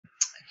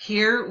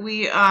Here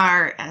we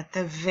are at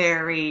the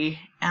very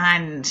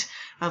end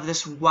of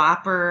this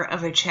whopper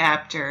of a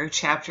chapter,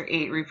 Chapter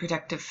 8,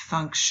 Reproductive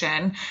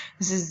Function.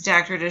 This is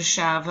Dr.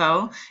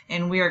 DeChavo,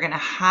 and we are going to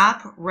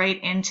hop right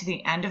into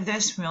the end of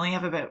this. We only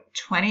have about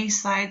 20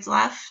 slides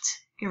left,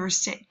 give or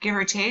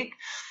take,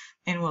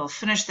 and we'll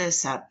finish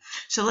this up.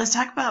 So let's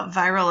talk about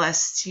viral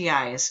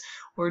STIs,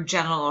 or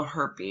genital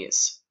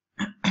herpes,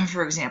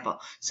 for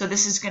example. So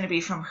this is going to be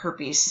from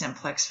herpes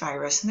simplex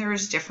virus, and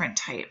there's different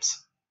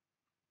types.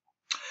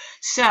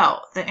 So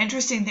the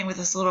interesting thing with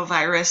this little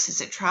virus is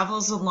it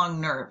travels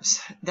along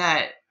nerves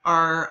that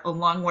are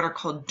along what are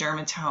called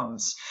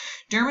dermatomes.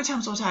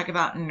 Dermatomes we'll talk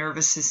about in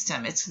nervous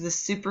system. It's the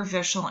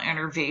superficial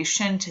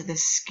innervation to the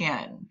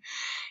skin.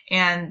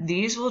 And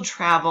these will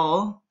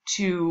travel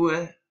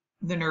to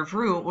the nerve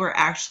root where it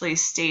actually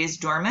stays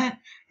dormant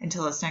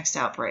until its next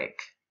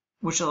outbreak,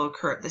 which will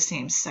occur at the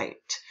same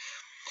site.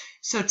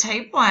 So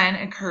type 1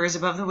 occurs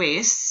above the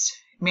waist,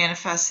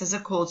 manifests as a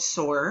cold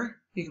sore.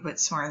 You can put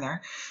sore in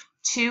there.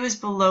 2 is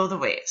below the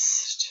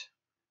waist.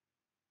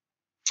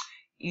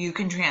 You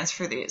can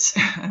transfer these.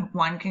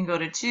 1 can go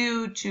to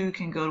 2, 2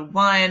 can go to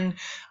 1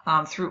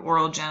 through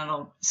oral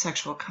genital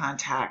sexual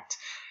contact.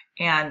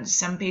 And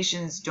some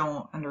patients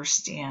don't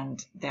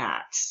understand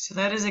that. So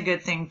that is a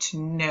good thing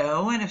to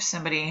know. And if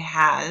somebody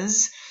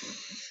has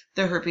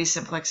the herpes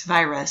simplex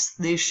virus,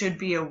 they should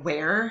be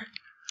aware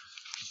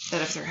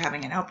that if they're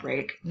having an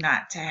outbreak,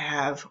 not to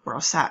have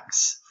oral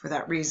sex for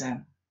that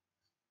reason.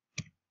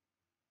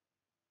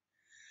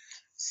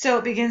 So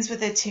it begins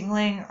with a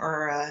tingling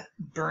or a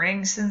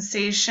burning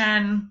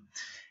sensation,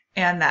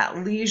 and that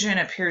lesion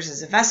appears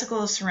as a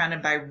vesicle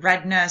surrounded by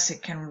redness.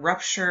 It can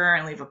rupture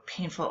and leave a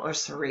painful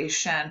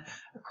ulceration.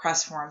 A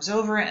crust forms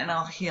over it, and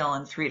it'll heal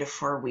in 3 to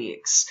 4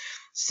 weeks.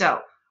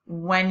 So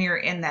when you're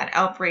in that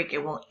outbreak,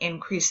 it will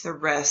increase the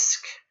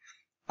risk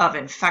of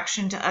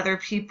infection to other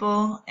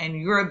people and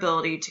your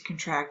ability to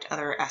contract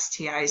other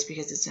STIs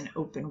because it's an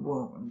open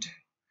wound.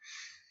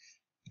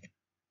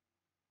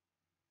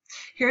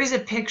 Here's a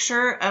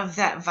picture of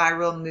that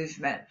viral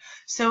movement.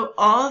 So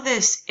all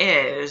this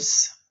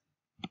is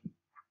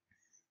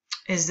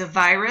the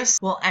virus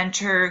will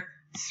enter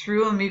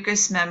through a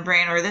mucous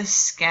membrane or the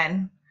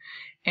skin,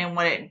 and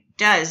what it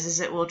does is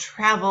it will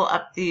travel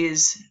up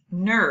these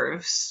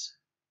nerves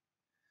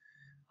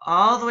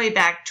all the way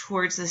back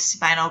towards the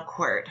spinal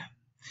cord,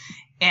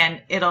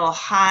 and it'll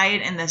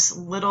hide in this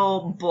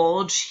little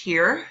bulge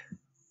here,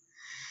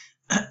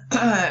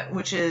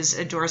 which is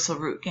a dorsal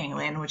root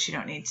ganglion, which you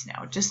don't need to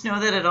know. Just know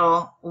that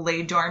it'll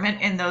lay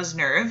dormant in those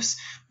nerves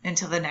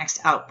until the next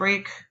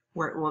outbreak,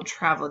 where it will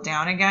travel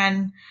down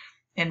again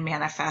and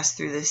manifest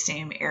through the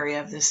same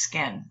area of the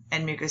skin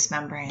and mucous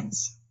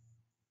membranes.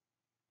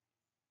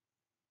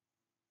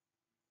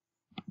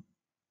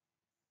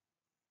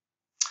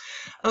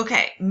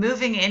 Okay,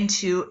 moving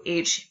into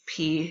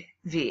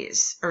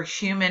HPVs, or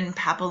human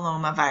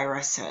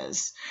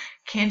papillomaviruses.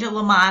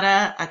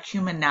 Candidemia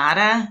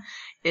acuminata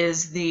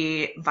is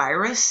the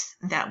virus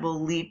that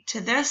will lead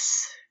to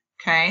this,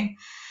 okay,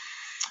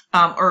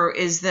 or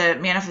is the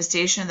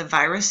manifestation of the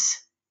virus,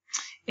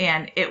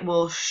 and it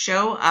will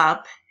show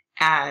up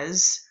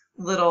as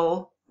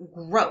little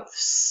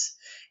growths,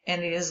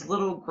 and these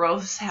little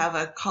growths have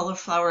a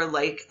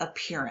cauliflower-like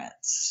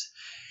appearance.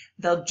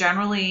 They'll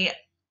generally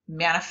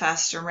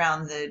manifest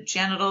around the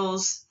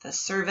genitals, the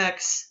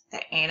cervix,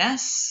 the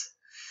anus.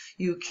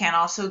 You can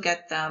also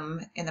get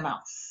them in the mouth.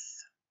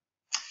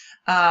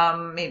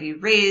 Maybe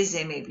raised,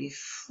 they may be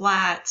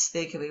flat,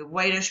 they could be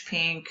whitish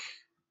pink,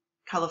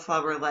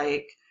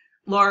 cauliflower-like,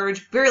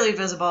 large, barely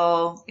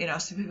visible. You know,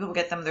 some people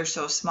get them, they're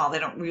so small they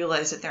don't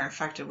realize that they're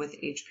infected with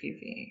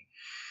HPV.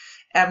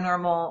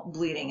 Abnormal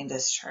bleeding and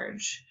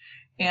discharge.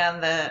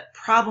 And the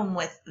problem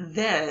with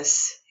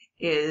this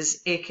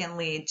is it can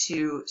lead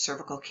to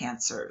cervical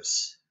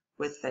cancers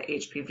with the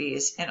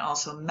HPVs and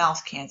also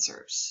mouth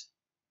cancers.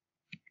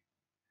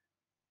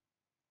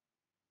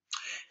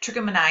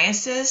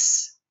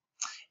 Trichomoniasis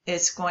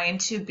is going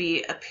to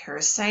be a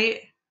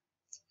parasite,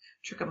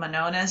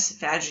 Trichomonas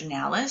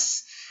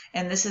vaginalis,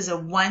 and this is a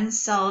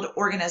one-celled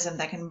organism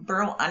that can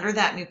burrow under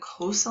that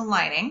mucosal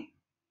lining,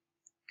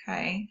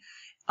 okay?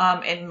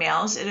 In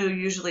males, it'll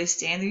usually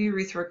stay in the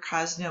urethra,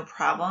 cause no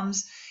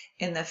problems.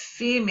 In the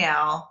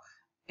female,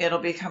 it'll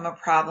become a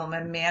problem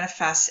and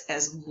manifest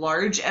as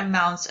large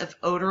amounts of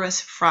odorous,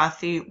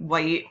 frothy,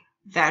 white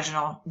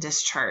vaginal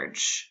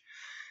discharge.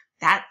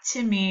 That,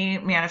 to me,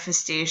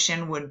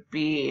 manifestation would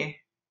be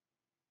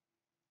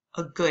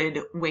a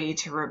good way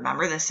to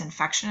remember this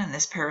infection and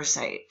this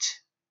parasite.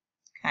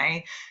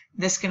 Okay,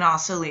 this can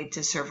also lead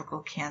to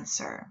cervical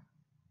cancer.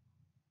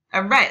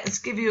 All right, let's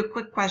give you a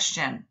quick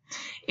question.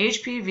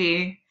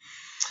 HPV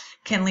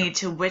can lead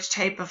to which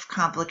type of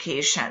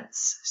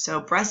complications?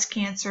 So breast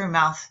cancer,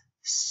 mouth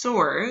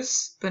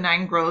sores,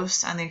 benign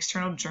growths on the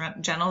external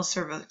genital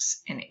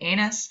cervix and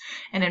anus,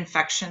 and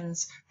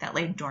infections that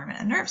lay dormant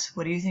in nerves.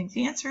 What do you think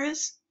the answer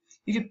is?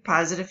 You can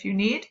pause it if you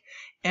need.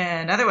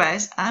 And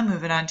otherwise, I'm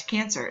moving on to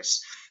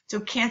cancers. So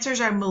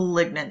cancers are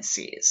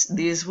malignancies.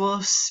 These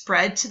will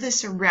spread to the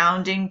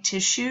surrounding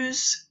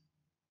tissues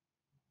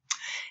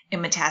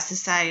and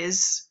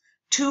metastasize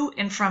to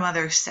and from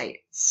other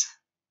sites.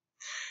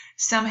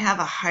 Some have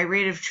a high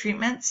rate of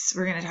treatments.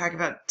 We're going to talk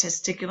about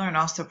testicular and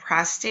also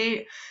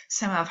prostate.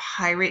 Some have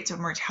high rates of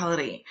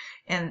mortality,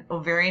 and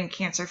ovarian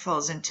cancer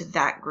falls into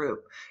that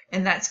group.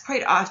 And that's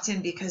quite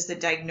often because the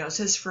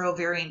diagnosis for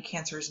ovarian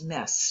cancer is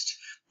missed.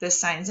 The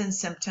signs and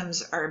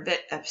symptoms are a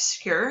bit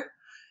obscure.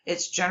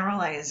 It's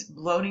generalized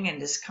bloating and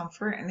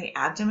discomfort in the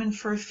abdomen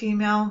for a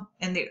female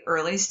in the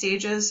early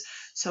stages.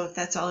 So if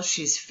that's all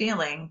she's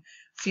feeling,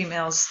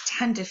 females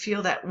tend to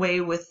feel that way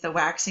with the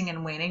waxing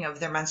and waning of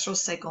their menstrual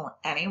cycle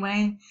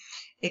anyway.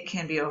 It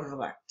can be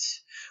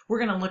overlooked. We're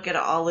going to look at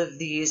all of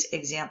these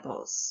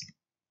examples.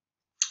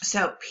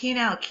 So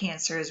penile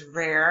cancer is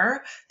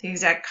rare. The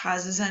exact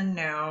cause is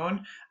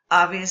unknown.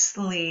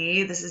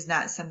 Obviously, this is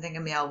not something a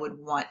male would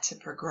want to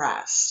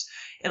progress.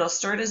 It'll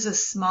start as a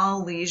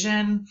small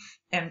lesion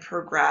and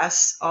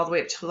progress all the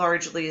way up to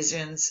large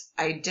lesions.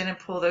 I didn't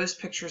pull those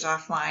pictures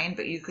offline,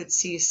 but you could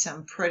see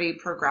some pretty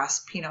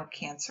progressed penile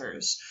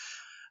cancers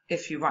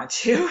if you want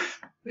to,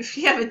 if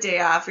you have a day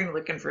off and you're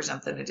looking for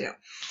something to do.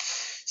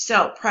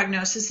 So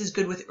prognosis is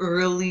good with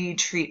early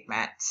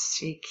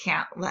treatments. You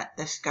can't let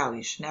this go.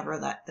 You should never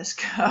let this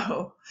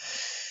go,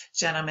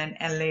 gentlemen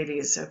and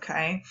ladies,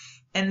 okay?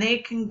 And they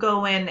can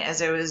go in,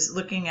 as I was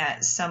looking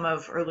at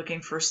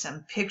looking for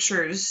some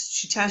pictures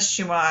to test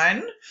you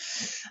on,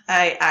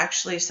 I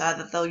actually saw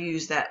that they'll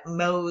use that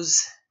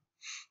Mohs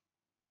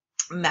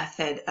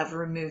method of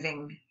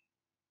removing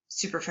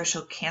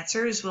superficial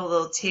cancers. Well,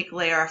 they'll take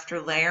layer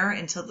after layer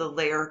until the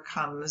layer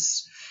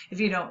comes, if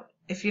you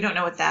don't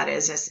know what that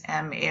is, it's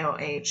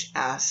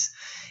MOHS.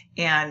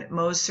 And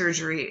Mohs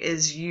surgery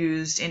is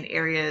used in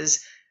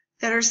areas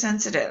that are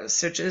sensitive,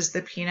 such as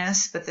the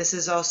penis, but this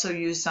is also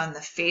used on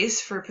the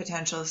face for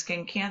potential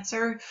skin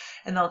cancer.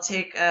 And they'll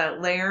take a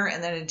layer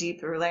and then a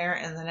deeper layer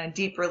and then a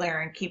deeper layer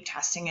and keep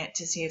testing it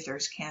to see if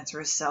there's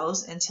cancerous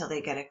cells until they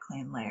get a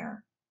clean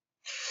layer.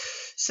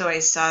 So I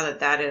saw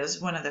that that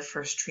is one of the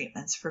first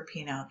treatments for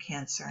penile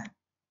cancer.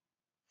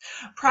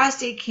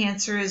 Prostate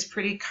cancer is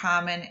pretty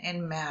common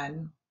in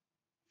men.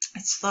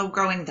 It's slow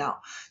growing though.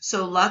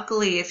 So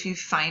luckily, if you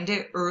find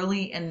it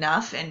early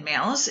enough in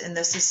males, and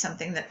this is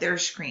something that they're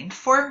screened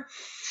for,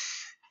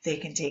 they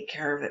can take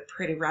care of it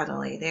pretty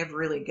readily. They have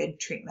really good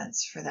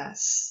treatments for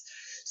this.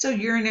 So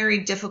urinary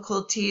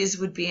difficulties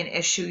would be an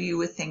issue you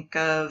would think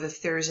of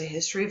if there's a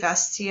history of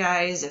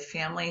STIs, a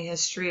family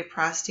history of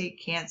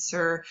prostate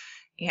cancer,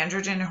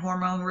 androgen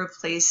hormone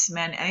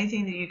replacement,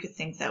 anything that you could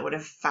think that would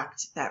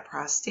affect that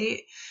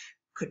prostate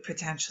could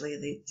potentially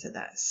lead to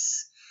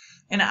this.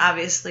 And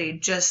obviously,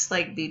 just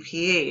like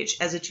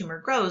BPH, as a tumor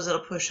grows, it'll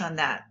push on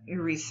that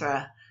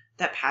urethra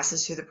that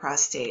passes through the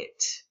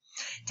prostate.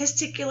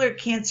 Testicular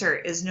cancer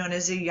is known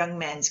as a young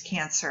man's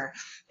cancer,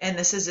 and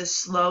this is a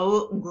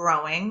slow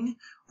growing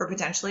or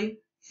potentially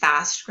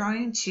fast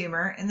growing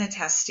tumor in the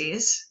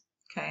testes.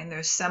 Okay, and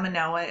there's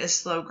seminoma is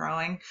slow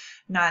growing,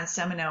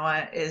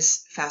 non-seminoma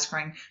is fast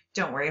growing.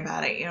 Don't worry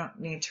about it. You don't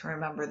need to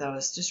remember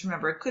those. Just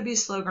remember it could be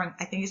slow growing.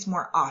 I think it's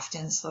more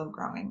often slow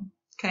growing.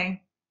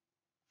 Okay.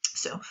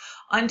 So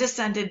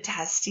undescended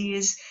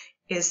testes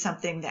is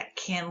something that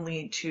can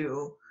lead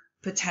to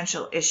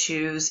potential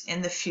issues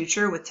in the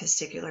future with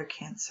testicular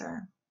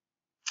cancer.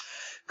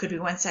 Could be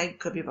one side,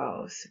 could be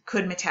both.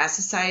 Could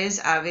metastasize,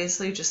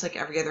 obviously, just like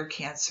every other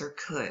cancer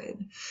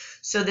could.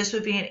 So this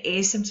would be an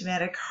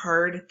asymptomatic,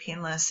 hard,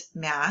 painless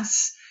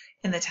mass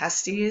in the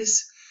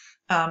testes.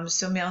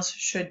 So males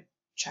should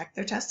check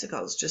their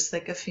testicles, just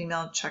like a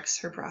female checks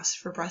her breast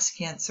for breast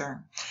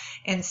cancer.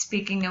 And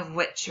speaking of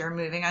which, you're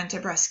moving on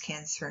to breast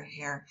cancer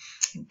here.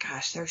 And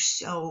gosh, there's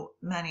so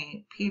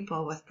many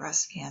people with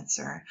breast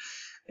cancer.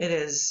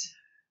 It's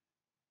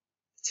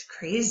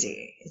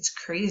crazy. It's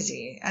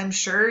crazy. I'm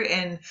sure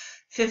in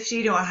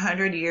 50 to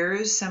 100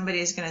 years,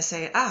 somebody's going to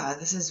say,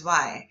 this is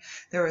why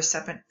there was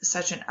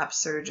such an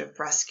upsurge of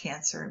breast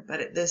cancer.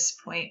 But at this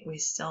point, we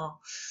still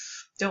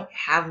don't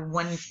have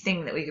one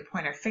thing that we could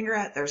point our finger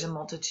at. There's a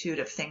multitude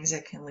of things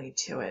that can lead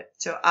to it.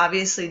 So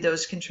obviously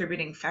those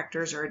contributing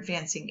factors are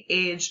advancing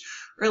age,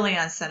 early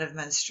onset of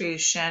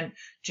menstruation,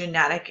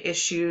 genetic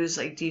issues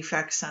like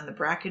defects on the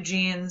BRCA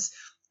genes,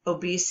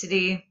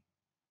 obesity,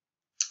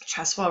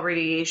 chest wall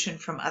radiation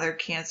from other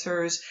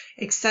cancers,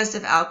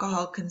 excessive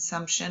alcohol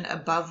consumption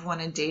above 1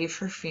 a day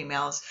for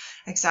females,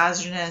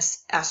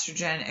 exogenous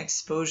estrogen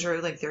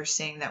exposure, like they're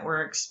saying that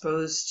we're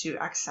exposed to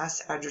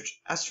excess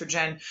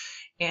estrogen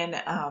in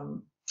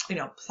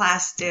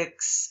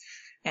plastics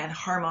and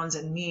hormones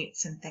and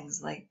meats and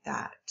things like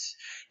that.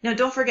 Now,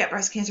 don't forget,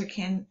 breast cancer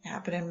can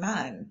happen in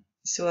men.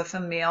 So if a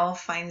male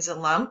finds a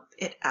lump,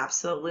 it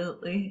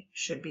absolutely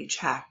should be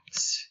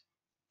checked.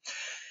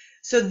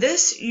 So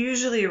this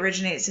usually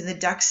originates in the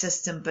duct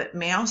system, but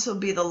may also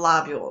be the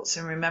lobules.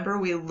 And remember,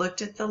 we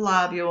looked at the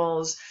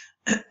lobules,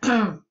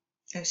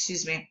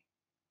 excuse me,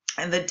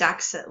 and the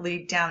ducts that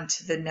lead down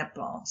to the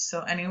nipple.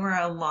 So anywhere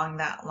along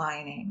that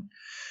lining.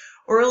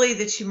 Orally,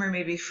 the tumor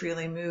may be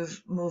freely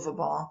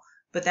movable,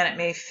 but then it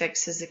may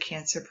fix as the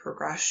cancer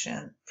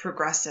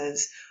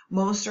progresses.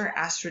 Most are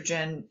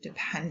estrogen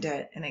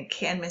dependent, and it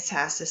can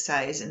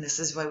metastasize, and this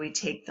is why we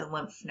take the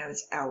lymph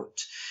nodes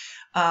out.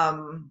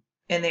 And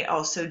they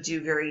also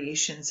do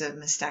variations of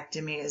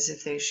mastectomy as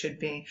if they should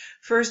be.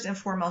 First and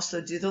foremost,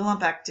 they'll do the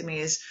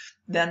lumpectomies,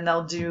 then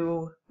they'll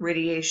do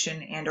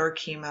radiation and or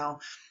chemo.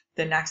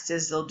 The next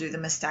is they'll do the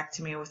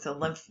mastectomy with the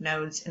lymph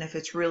nodes, and if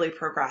it's really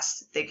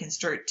progressed, they can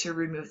start to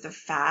remove the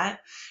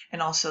fat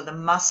and also the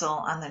muscle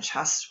on the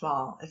chest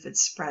wall if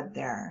it's spread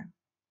there.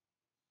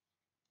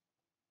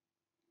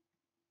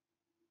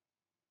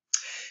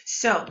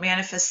 So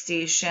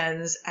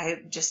manifestations,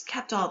 I just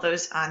kept all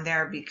those on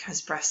there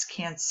because breast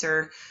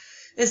cancer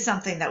is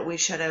something that we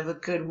should have a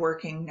good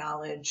working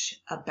knowledge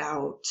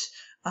about.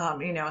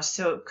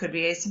 So it could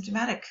be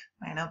asymptomatic.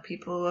 I know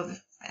people who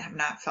have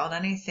not felt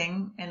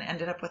anything and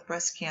ended up with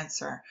breast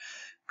cancer.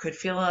 Could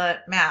feel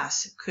a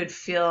mass, could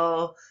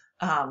feel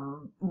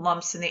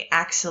lumps in the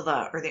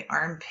axilla or the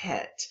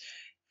armpit,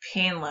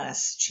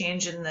 painless,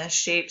 change in the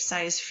shape,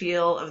 size,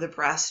 feel of the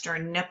breast or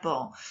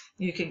nipple.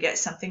 You could get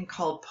something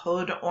called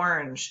peau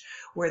d'orange,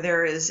 where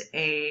there is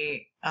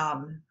a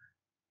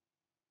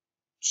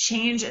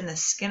change in the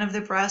skin of the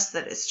breast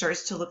that it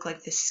starts to look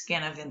like the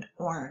skin of an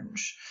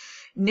orange.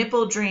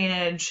 Nipple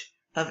drainage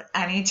of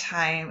any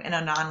time in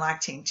a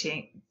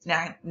non-lactating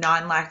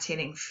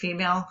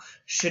female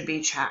should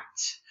be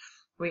checked.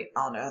 We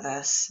all know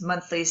this.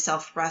 Monthly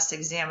self-breast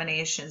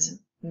examinations,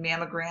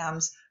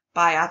 mammograms,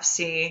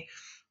 biopsy,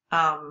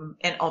 and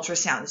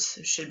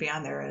ultrasounds should be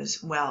on there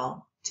as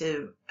well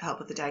to help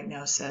with the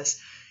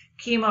diagnosis.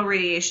 Chemo,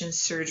 radiation,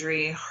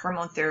 surgery,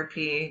 hormone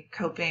therapy,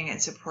 coping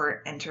and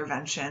support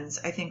interventions,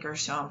 I think are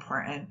so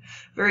important.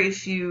 Very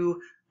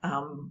few,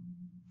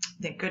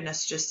 thank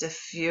goodness, just a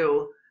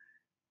few,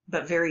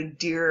 but very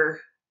dear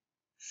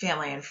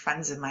family and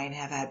friends of mine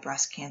have had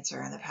breast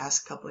cancer in the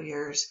past couple of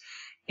years.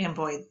 And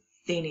boy,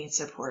 they need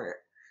support.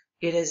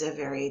 It is a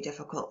very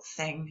difficult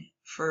thing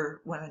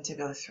for women to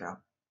go through.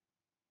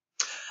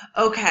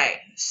 Okay,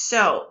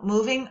 so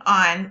moving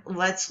on,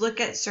 let's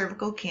look at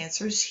cervical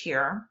cancers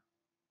here.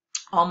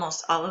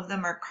 Almost all of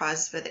them are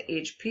caused by the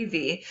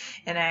HPV,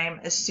 and I'm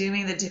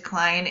assuming the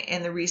decline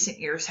in the recent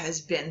years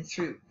has been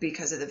through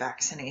because of the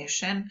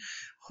vaccination.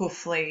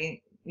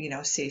 Hopefully,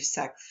 safe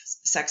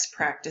sex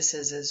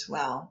practices as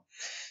well.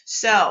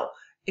 So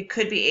it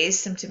could be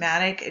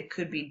asymptomatic, it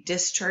could be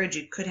discharge,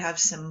 you could have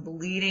some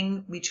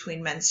bleeding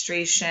between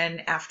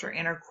menstruation, after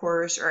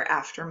intercourse, or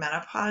after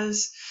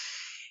menopause.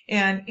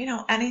 And,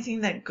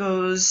 anything that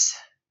goes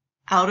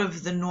out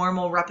of the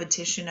normal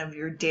repetition of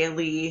your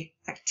daily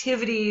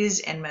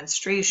activities and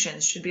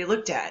menstruations should be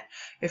looked at.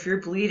 If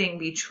you're bleeding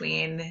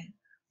between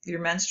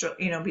your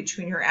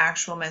between your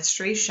actual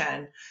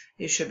menstruation,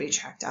 it should be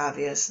checked,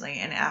 obviously,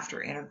 and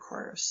after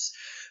intercourse.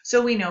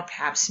 So we know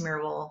Pap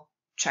smear will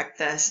check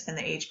this, and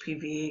the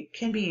HPV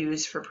can be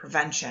used for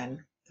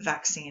prevention, the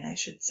vaccine, I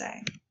should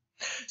say.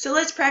 So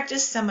let's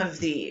practice some of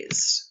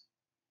these.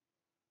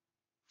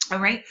 All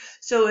right,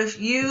 so if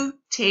you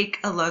take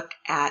a look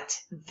at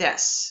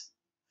this,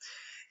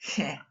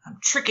 I'm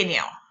tricking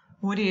you.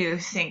 What do you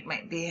think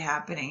might be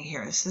happening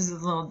here? This is a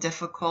little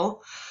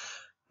difficult.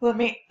 Let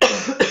me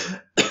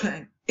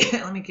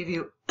give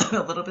you a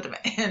little bit of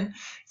a hint.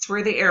 It's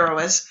where the arrow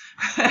is.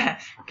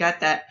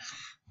 Got that.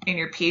 And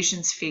your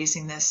patient's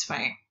facing this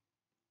way.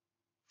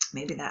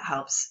 Maybe that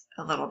helps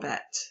a little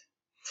bit.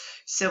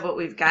 So what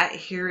we've got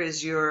here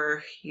is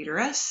your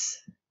uterus.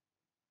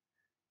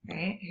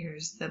 Right?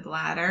 Here's the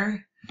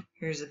bladder.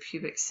 Here's the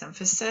pubic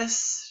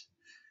symphysis.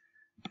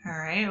 All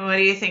right, what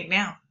do you think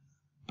now?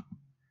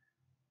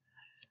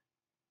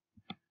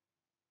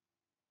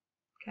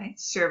 Okay,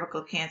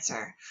 cervical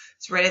cancer.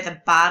 It's right at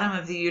the bottom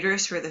of the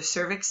uterus where the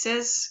cervix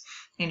is,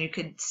 and you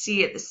could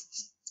see it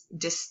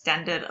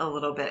distended a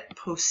little bit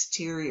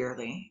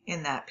posteriorly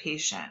in that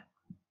patient.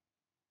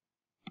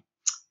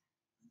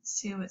 Let's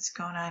see what's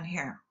going on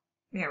here.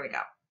 There we go.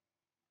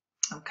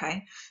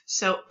 Okay,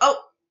 so, hold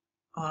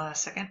on a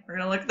second. We're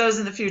going to look at those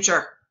in the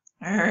future.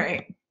 All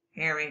right.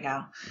 Here we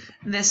go.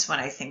 This one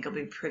I think will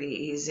be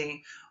pretty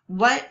easy.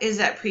 What is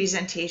that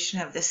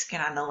presentation of the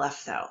skin on the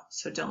left, though?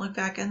 So don't look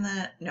back in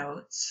the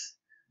notes.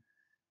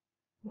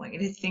 I want you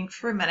to think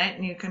for a minute,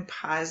 and you can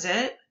pause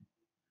it.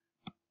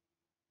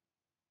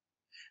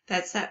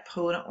 That's that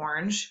peau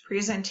d'orange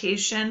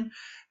presentation,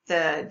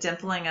 the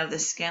dimpling of the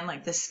skin,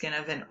 like the skin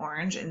of an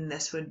orange, and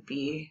this would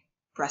be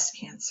breast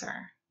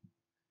cancer.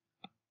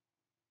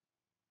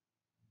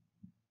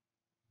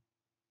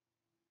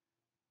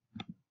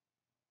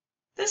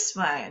 This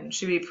one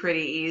should be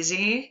pretty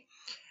easy.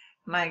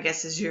 My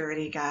guess is you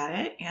already got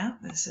it. Yeah,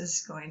 this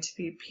is going to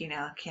be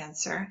penile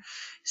cancer.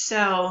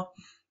 So,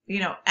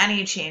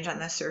 any change on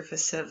the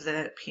surface of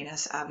the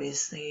penis,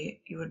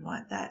 obviously, you would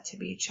want that to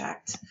be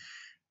checked.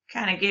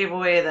 Kind of gave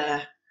away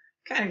the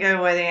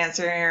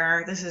answer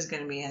here. This is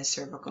going to be a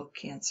cervical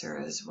cancer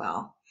as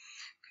well.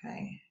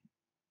 Okay.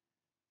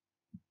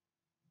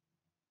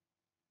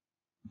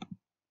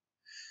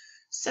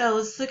 So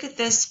let's look at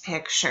this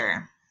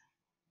picture.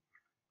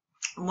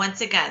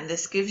 Once again,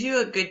 this gives you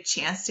a good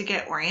chance to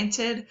get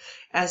oriented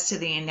as to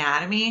the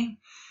anatomy.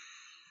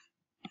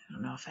 I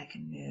don't know if I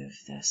can move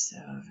this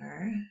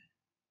over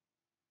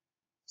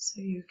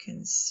so you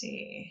can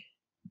see.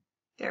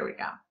 There we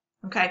go.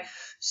 Okay,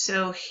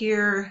 so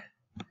here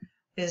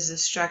is the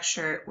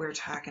structure we're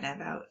talking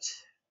about.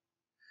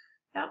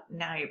 Yep,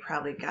 now you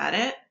probably got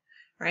it,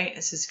 right?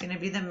 This is going to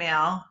be the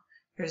male.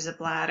 Here's the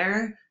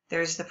bladder.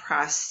 There's the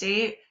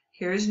prostate.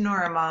 Here's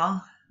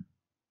normal.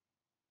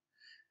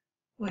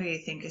 What do you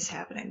think is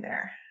happening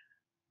there?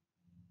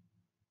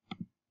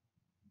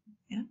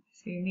 Yeah,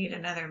 if you need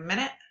another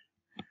minute,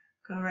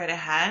 go right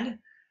ahead.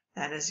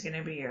 That is going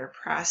to be your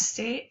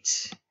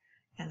prostate,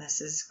 and this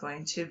is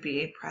going to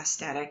be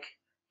prostatic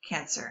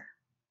cancer.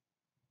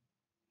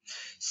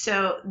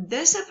 So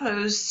this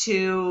opposed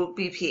to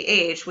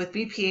BPH, with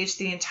BPH,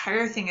 the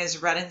entire thing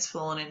is red and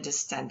swollen and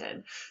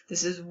distended.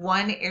 This is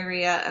one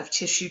area of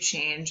tissue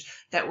change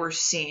that we're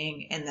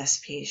seeing in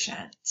this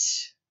patient.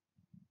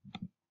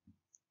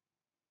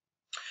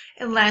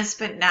 And last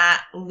but not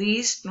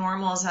least,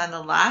 normal is on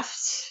the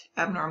left,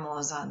 abnormal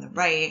is on the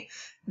right.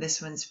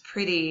 This one's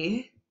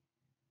pretty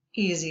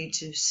easy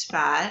to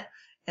spot,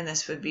 and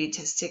this would be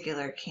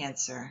testicular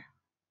cancer.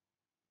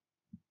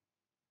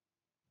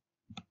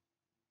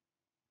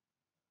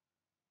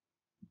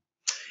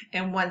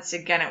 And once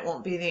again, it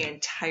won't be the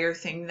entire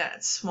thing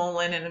that's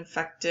swollen and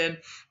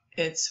infected.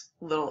 It's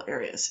little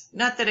areas.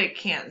 Not that it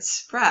can't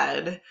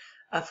spread,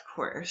 of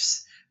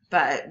course,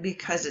 but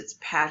because it's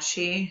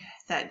patchy,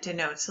 that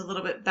denotes a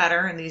little bit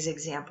better in these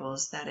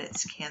examples that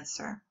it's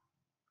cancer.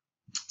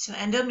 So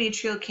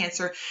endometrial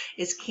cancer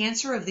is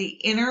cancer of the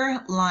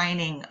inner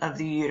lining of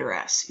the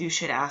uterus. You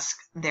should ask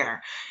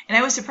there. And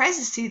I was surprised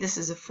to see this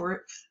is a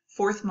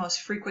fourth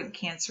most frequent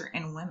cancer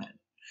in women,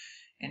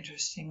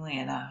 interestingly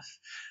enough.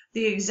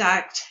 The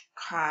exact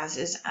cause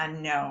is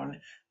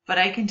unknown, but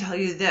I can tell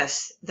you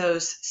this,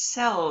 those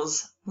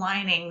cells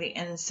lining the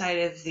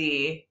inside of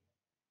the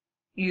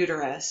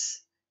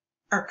uterus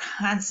are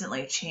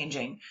constantly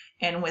changing.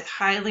 And with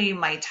highly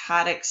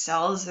mitotic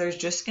cells, there's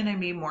just going to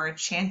be more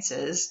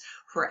chances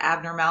for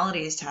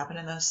abnormalities to happen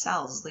in those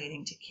cells,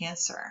 leading to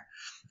cancer.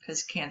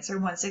 Because cancer,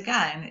 once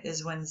again,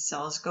 is when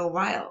cells go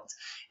wild.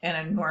 And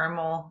a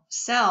normal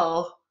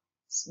cell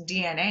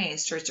DNA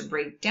starts to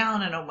break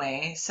down in a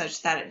way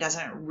such that it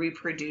doesn't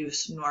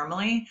reproduce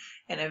normally,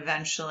 and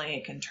eventually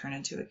it can turn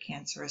into a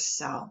cancerous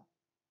cell.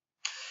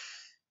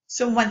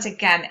 So once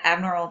again,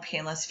 abnormal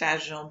painless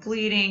vaginal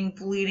bleeding,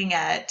 bleeding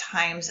at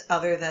times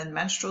other than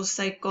menstrual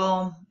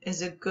cycle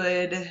is a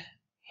good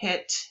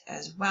hit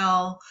as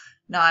well.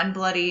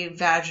 Non-bloody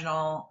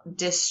vaginal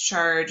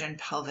discharge and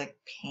pelvic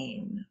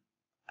pain.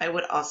 I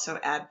would also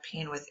add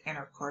pain with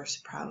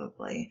intercourse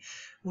probably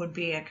would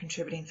be a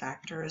contributing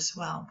factor as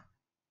well.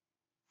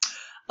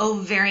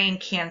 Ovarian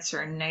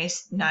cancer,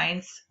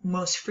 ninth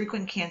most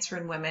frequent cancer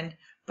in women,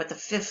 but the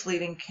fifth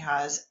leading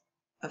cause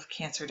of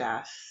cancer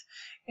death.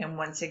 And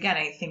once again,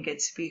 I think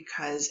it's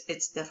because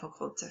it's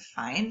difficult to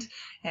find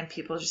and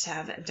people just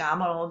have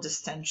abdominal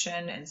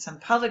distension and some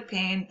pelvic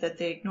pain that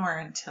they ignore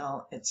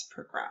until it's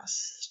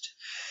progressed.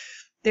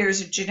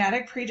 There's a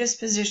genetic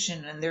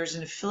predisposition and there's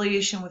an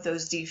affiliation with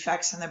those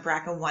defects in the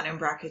BRCA1 and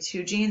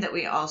BRCA2 gene that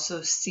we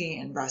also see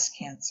in breast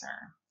cancer.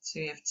 So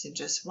you have to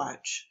just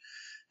watch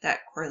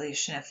that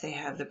correlation if they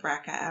have the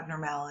BRCA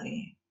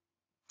abnormality.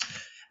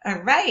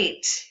 All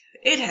right,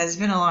 it has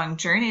been a long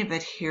journey,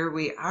 but here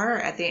we are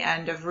at the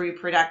end of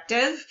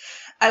reproductive.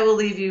 I will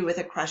leave you with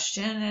a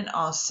question, and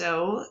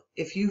also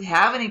if you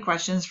have any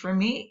questions for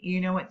me,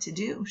 you know what to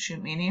do.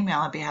 Shoot me an email.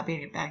 I'll be happy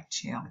to get back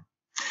to you.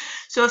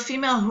 So a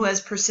female who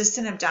has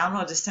persistent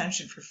abdominal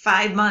distension for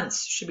 5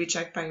 months should be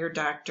checked by your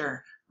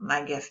doctor.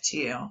 My gift to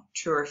you.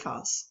 True or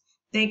false?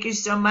 Thank you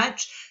so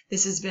much.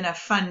 This has been a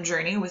fun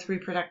journey with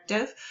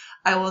reproductive.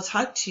 I will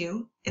talk to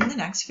you in the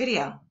next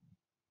video.